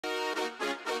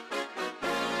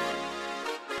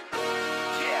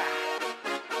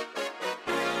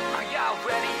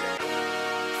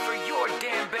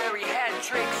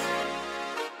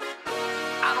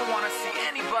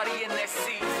everybody in their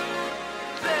seats.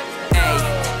 Hey,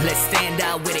 let's stand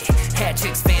out with it. Hat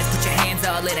tricks fans, put your hands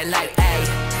all in it like, hey,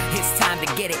 it's time to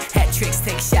get it. Hat tricks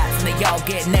take shots and they all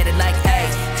get netted like, hey,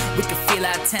 we can feel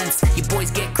our temps. Your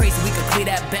boys get crazy, we can clear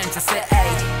that bench. I said, hey,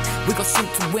 we gon' shoot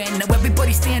to win. Now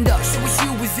everybody stand up, show us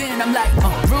you was in. I'm like,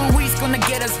 Ruiz gonna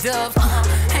get us dubs.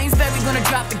 Hainsbury gonna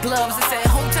drop the gloves. I said,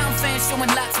 whole town fans showing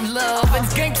lots of love. And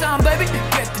it's game time, baby,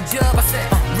 get the dub. I said,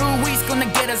 Ruiz gonna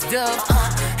get us dubs.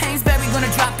 Hainsbury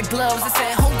gonna drop the gloves. I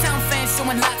said, whole town fans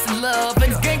showing lots of love.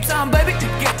 And it's game time, baby,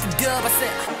 get the dub. I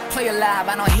said, play alive,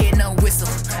 I don't hear no whistle.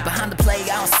 Behind the play,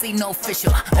 I don't see no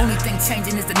official. Only thing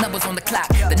changing is the numbers on the clock.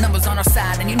 The numbers on our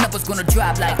side, and your numbers gonna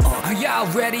drop like, are y'all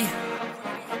ready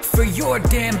for your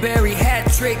Danbury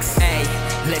hat tricks? Hey,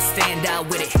 let's stand out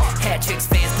with it. Hat tricks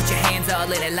fans, put your hands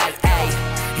all in it like, hey,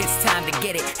 it's time to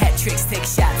get it. Hat tricks take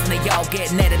shots and they all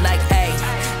get netted like, hey,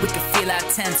 we can feel our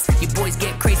temps. Your boys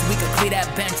get crazy, we can clear that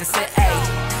bench. I said, hey,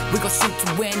 we gon' shoot to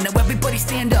win. Now everybody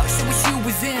stand up, show us you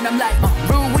was in. I'm like,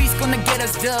 Ruiz gonna get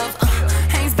us dubs.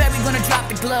 Hainsbury gonna drop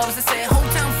the gloves. I said, whole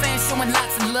town fans showing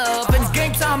lots of love. And it's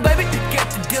game time, baby, get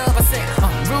the dub. I said,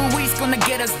 Ruiz gonna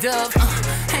get us dubs.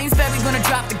 Hainsbury gonna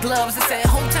drop the gloves. I said,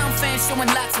 whole town fans showing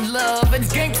lots of love. And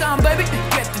it's game time, baby,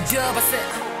 get the dub. I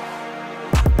said,